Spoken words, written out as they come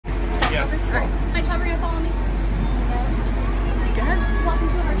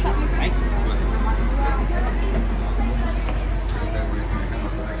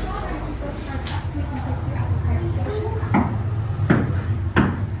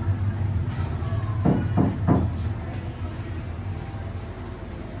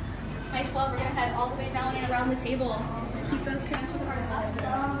around the table. Keep those credential cards up.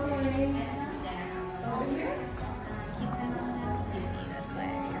 Over here. Keep them this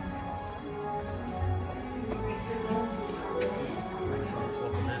way.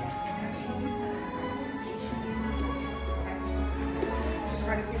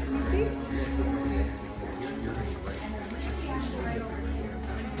 Please.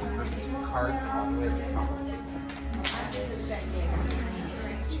 Cards all the way to the top of the table.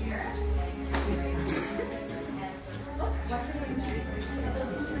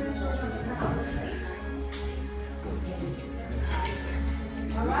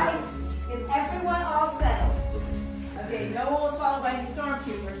 All right. Is everyone all settled? Okay, no one was followed by any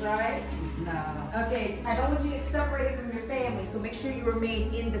stormtroopers, right? No. Okay, I don't want you to get separated from your family, so make sure you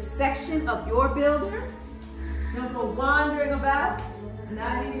remain in the section of your builder. Don't go wandering about.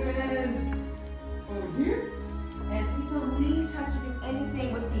 Not even over here. And please don't leave touch or do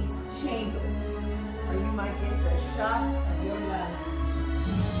anything with these chambers, or you might get the shock of your life.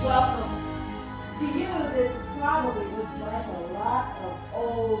 Welcome. To you, this probably looks like a lot of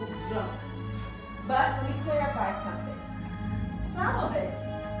old junk. But let me clarify something. Some of it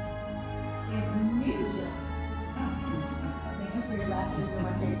is new junk. Thank you for your laughter. You're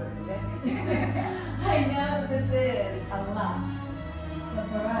my favorite. I know that this is a lot. But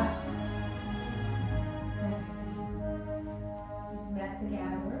for us, we've met the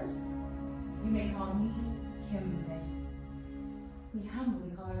gatherers. You may call me Kimberly. We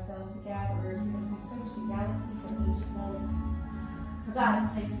humbly call ourselves the gatherers because we search the galaxy for ancient relics, forgotten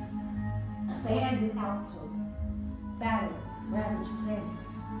places, abandoned outposts, battle, ravaged planets.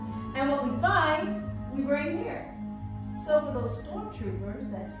 And what we find, we bring here. So for those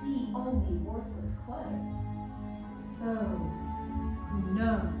stormtroopers that see only worthless clutter, those who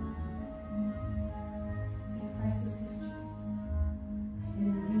know see priceless history, and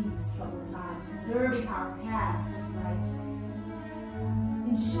in these troubled times, preserving our past just might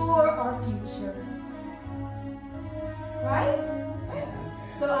ensure our future. Right?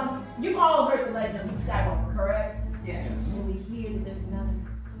 So you've all heard the legend of Luke Skywalker, correct? Yes. Well, we hear that there's another,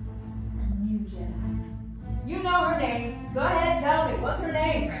 a new Jedi. You know her name. Go ahead, tell me. What's her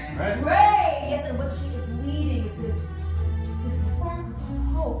name? Rey. Rey. Yes, and what she is leading is this spark of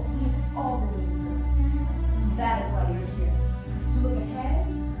hope we have all believed in. That is why you're here. To look ahead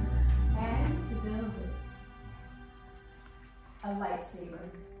and to build this. A lightsaber.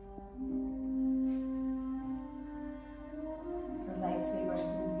 The lightsaber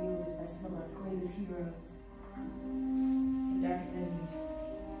has been wielded by some of our greatest heroes and darkest enemies.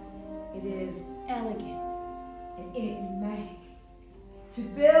 It is elegant and enigmatic. To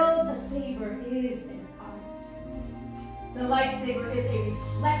build a saber is an art. The lightsaber is a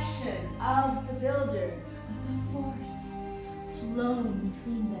reflection of the builder, of the force flowing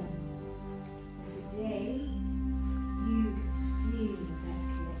between them. And today, you get to feel that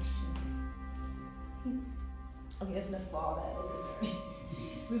connection. Okay, that's enough of all that necessary.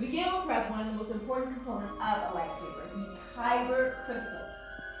 We begin with perhaps one of the most important components of a lightsaber, the kyber crystal,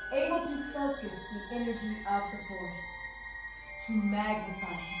 able to focus the energy of the force, to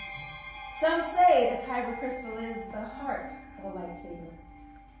magnify it. Some say the kyber crystal is the heart of a lightsaber.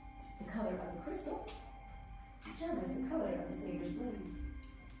 The color of the crystal determines the color of the saber's blade.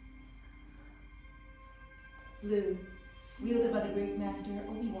 Blue, wielded by the great master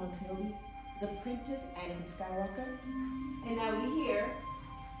Obi-Wan Kenobi, his apprentice Anakin Skywalker. And now we hear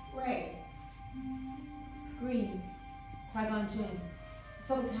Rey. Green, Qui-Gon Jinn,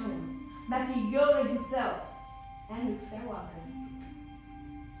 Sultan, Master Yoda himself, and Luke Skywalker.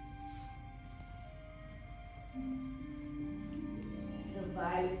 The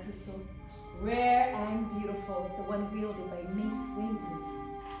violet crystal, rare and beautiful, the one wielded by Mace Windu.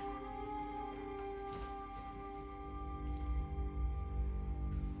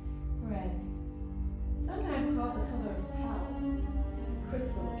 Red, sometimes called the color of power.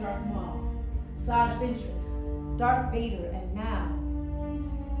 Crystal, Darth Maul, Asajj Ventress, Darth Vader, and now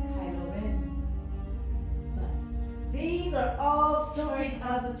Kylo Ren. But these are all stories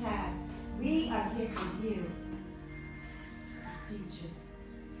of the past. We are here for you, future.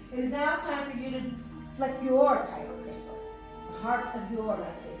 It is now time for you to select your kyber crystal, the heart of your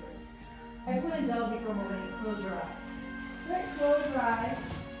lightsaber. Everyone indulge me for a moment and close your eyes. Right, close your eyes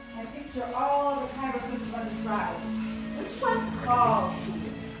and picture all the kyber crystals on this ride. Which one calls to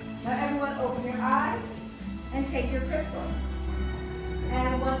you? Now everyone open your eyes and take your crystal.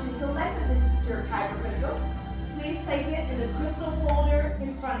 And once you selected your kyber crystal, please place it in the crystal holder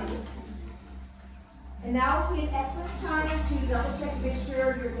in front of you. And now we have excellent time to double check to make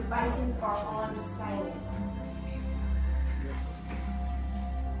sure your devices are on silent.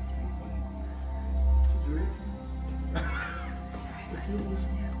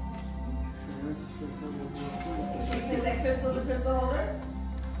 Is that crystal the crystal holder?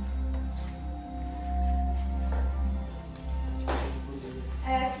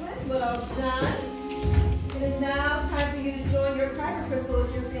 Excellent, well done. It is now time for you to join your kyber crystal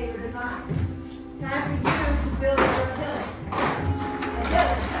with your saber design. Time for you to build your hilt. A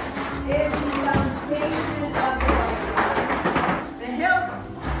hilt is the foundation of the lightsaber. The hilt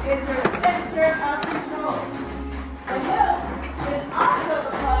is your center of control. The hilt is also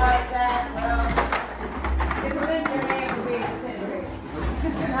the part that, well, it prevents your name from being disintegrated.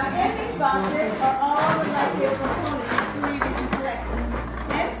 Now, in these boxes are all the lightsaber components you previously selected.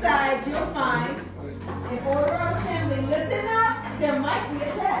 Inside, you'll find an order of assembly. Listen up, there might be a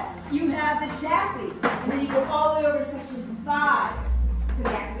test. You have the chassis, and then you go all the way over to section 5 for the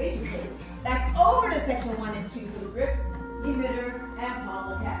activation phase. Back over to section 1 and 2 for the grips, emitter, and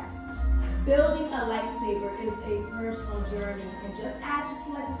pommel caps. Building a lightsaber is a personal journey, and just as you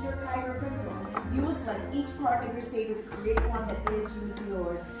selected your kyber crystal, you will select each part of your saber to create one that is uniquely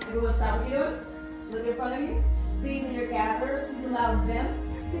yours. Everyone stop what you're doing. Look in front of you. These are your gatherers. Please allow them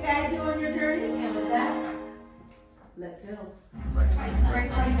to guide you on your journey, and with that, let's build. My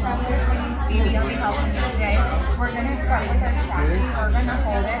name's Phoebe. I'll be helping you today. We're going to start with our chassis. We're going to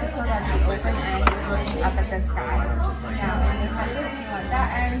hold it so that the open end is looking up at the sky. Now in the center, you want that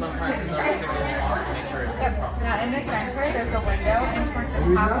end to the sky. Yep. Now in the center, there's a window, and towards the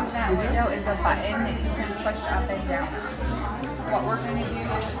top of that window is a button that you can push up and down on. What we're going to do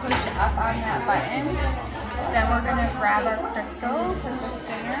is push up on that button. Then we're going to grab our crystal with the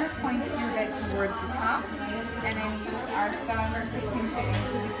finger, pointing it towards the top, and then use our thumb to pinch it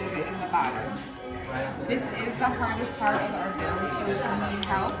into the divot in the bottom. This is the hardest part of our build, so if you need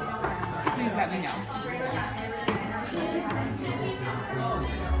help, please let me know.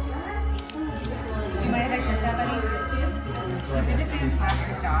 You mind if I check that, buddy? You did a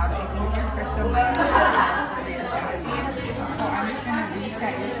fantastic job. I think your crystal might have for your chassis, so I'm just going to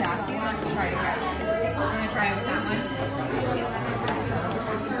reset your chassis and let's try it again. I'm going to try it with that one.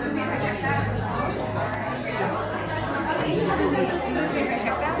 Okay, I check that. Is it okay if I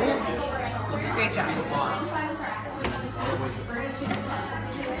check that? Great job.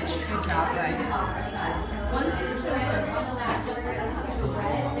 Good job,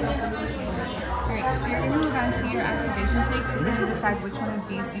 Alright, you're going to move on to your activation plates. You're going to decide which one of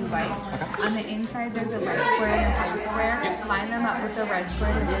these you like. On the inside, there's a red square and a blue square. Line them up with the red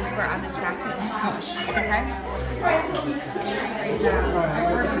square and the blue square on the chassis and smush. Okay? Great job.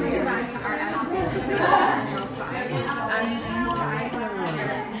 We're going to move on to our activation plates. On the inside, there's one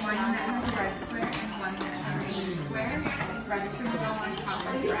that has a red square and one that has a blue square. Red is going to go on top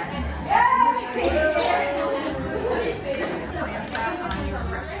of the red. Plant that on your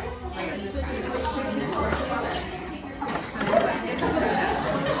wrist. Right in the center. So like this and that.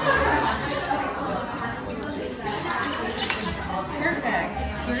 Perfect.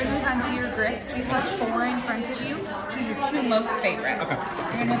 You're going to move on to your grips. You have 4 in front of you. Choose your 2 most favorite. Okay.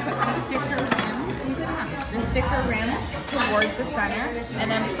 You're going to put the thicker rim towards the center, and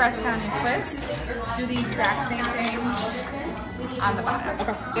then press down and twist. Do the exact same thing on the bottom.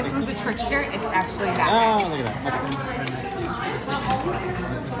 Okay. This one's a trickster. It's actually that. Oh, look at that. Okay.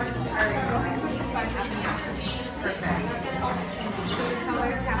 Perfect. So the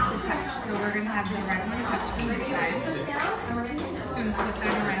colors have to touch. So we're going to have the red one touch from this side. So we flip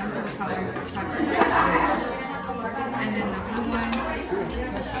that around so the colors touch from this side. And then the blue one.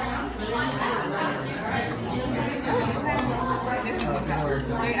 This is what colors.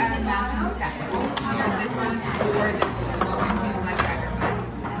 Right out of matching sets. Either this one or this one. What one do you like better?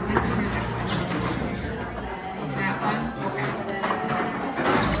 This is your next one. That one? Okay.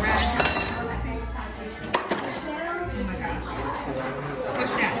 Red. Oh my gosh.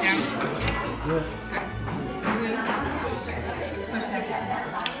 Push that down. Good. Blue. Push that down.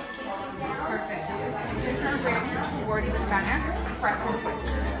 Perfect. Towards the center. Press and twist.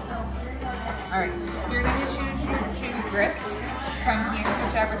 Alright. You're going to choose your 2 grips from here,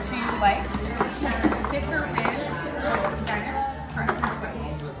 whichever 2 you like. Choose the thicker rim towards the center. Press and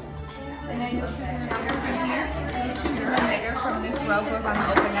twist. And then you'll choose an emitter from here. And you choose an emitter from this row goes on the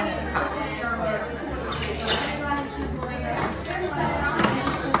open end at the top.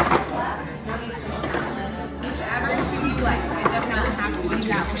 Whichever 2 you like. It does not have to be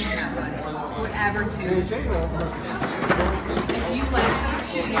that one or that one. Whatever 2. If you like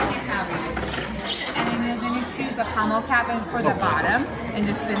these 2, you can have these. And then you're going to choose a pommel cap for the bottom and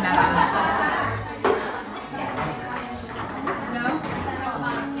just spin that on. No?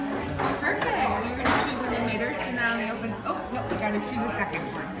 Perfect. So you're going to choose an emitter, spin that on the open. Oh, no, you got to choose a second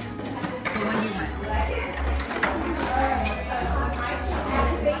one. The one you want.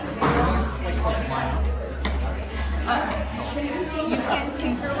 can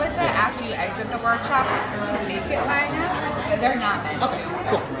tinker with it after you exit the workshop to make it line up, but they're not meant to.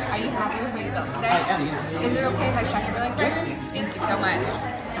 Cool. Are you happy with what you built today? I am, yes. Is it okay if I check it really quick? Thank you so much.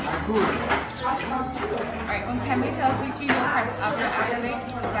 Alright, when Kemi tells you to, you'll press up to activate,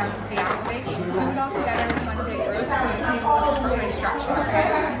 down to deactivate. Put it all together as one big group so you can listen for instruction, okay?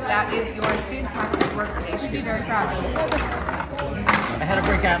 That is yours. Fantastic work today. You should be very proud of you. I had to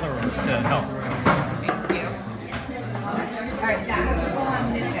break out of the room to help. Thank you. Alright, that has to go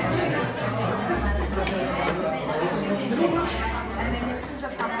on stitches. And then yours is a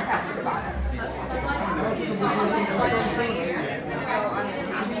pump at the bottom. One of these is going to go on the top.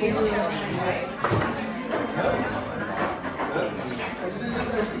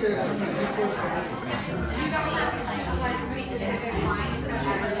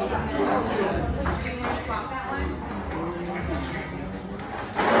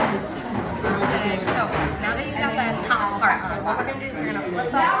 So now that you got that top part, what we're going to do is we're going to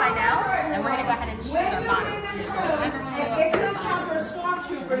flip upside down and we're going to go ahead and choose our bottom. So whichever one we want for the bottom.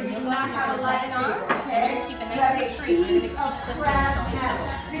 You'll go ahead and put this on, and you're keeping it nice and straight. We're going to keep this one until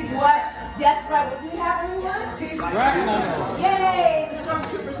we start. What? That's right. What do you have, everyone? Yay! The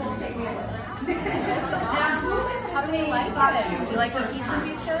stormtroopers won't take me away. Looks awesome. How do you like it? Do you like the pieces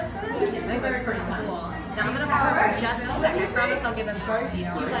you chose? I think that's pretty cool. Now I'm gonna hold it for just a second. I promise I'll give it back to you.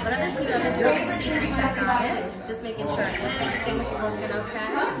 But I'm gonna do a secret check on it, just making sure everything's looking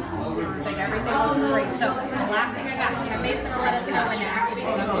okay. Like everything looks great. So the last thing I got, Kemi's gonna let us know when to activate,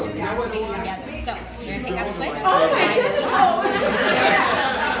 so I'm gonna do the activate together. So you're gonna take that switch. Oh my goodness!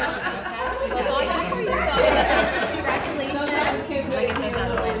 So it's all yours. So congratulations. Let me get this out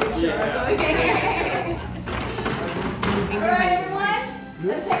of the way. Alright, everyone,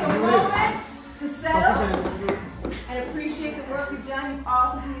 let's take a moment to settle and appreciate the work you've done. You've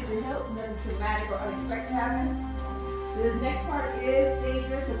all completed your hilts, nothing traumatic or unexpected happened. This next part is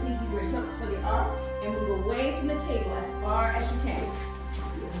dangerous, so please leave your hilts for the arc and move away from the table as far as you can.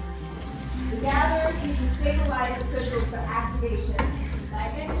 The gatherers need to stabilize the crystals for activation by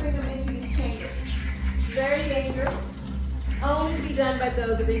entering them into these chambers. It's very dangerous, only to be done by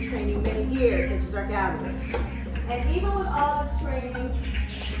those who have been training many years, such as our gatherers. And even with all this training,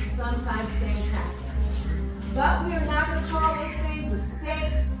 sometimes things happen. But we are not going to call those things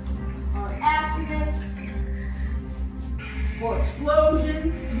mistakes or accidents or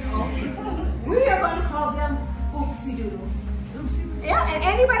explosions. We are going to call them oopsie doodles. Oopsie. Yeah, and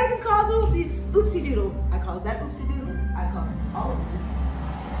anybody can call these oopsie doodle. I call that oopsie doodle. I call it all of this.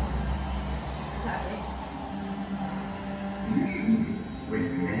 With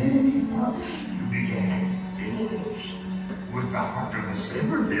many pups you began. With the heart of the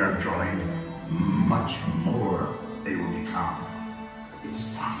saber they are drawing, much more they will become. It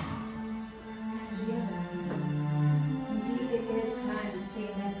is time. Indeed, it is time to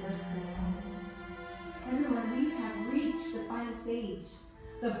take that first step. Everyone, we have reached the final stage.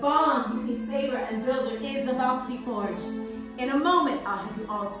 The bond between Saber and Builder is about to be forged. In a moment, I'll have you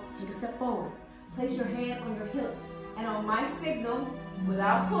all take a step forward. Place your hand on your hilt, and on my signal,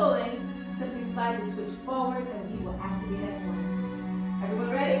 without pulling, simply slide the switch forward and we will activate as one.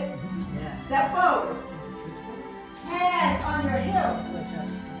 Everyone ready? Yes. Step forward. Hand on your hilt.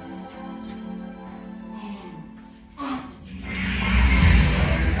 And activate.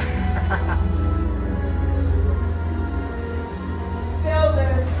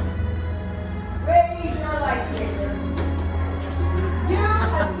 Builders, raise your lightsabers. You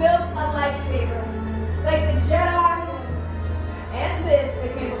have built a lightsaber like the Jedi and Sith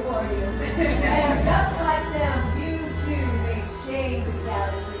that came before you. And just like them, you too may change the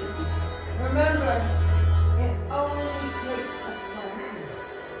galaxy. Remember, it only takes a spark.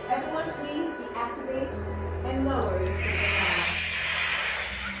 Everyone please deactivate and lower your saber now.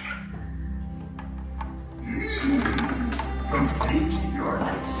 Complete your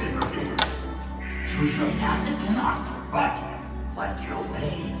lightsaber is. Choose your path it cannot, but like your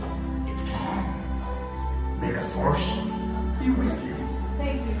way, it can. May the Force be with you.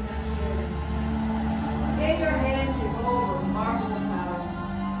 Thank you, McMann. In your hands you hold remarkable power.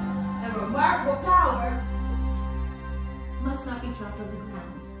 And remarkable power must not be dropped on the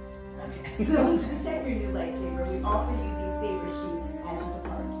ground. Okay. So to protect your new lightsaber, we offer you these saber sheaths as you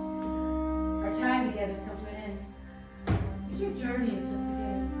depart. Our time together has come to an end. But your journey is just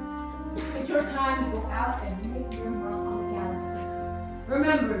beginning. It's your time to go out and make your mark on the galaxy.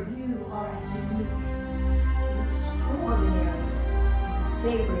 Remember, you are as unique and extraordinary as the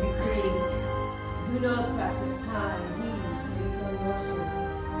saber you created. Who knows, perhaps next time he may tell your story.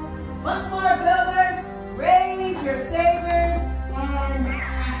 Once more, builders, raise your sabers and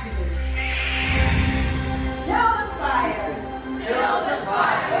activate. Till the spire. Till the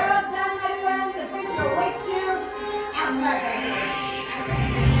Well done, my friends. The victory awaits you outside.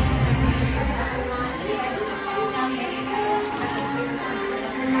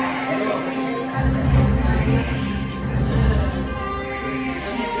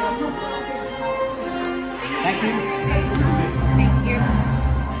 Thank you. Thank you.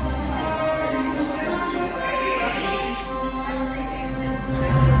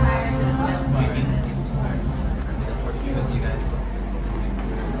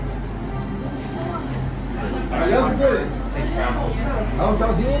 Aí, ó, que foi? Safe travels. Dá um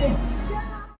tchauzinho.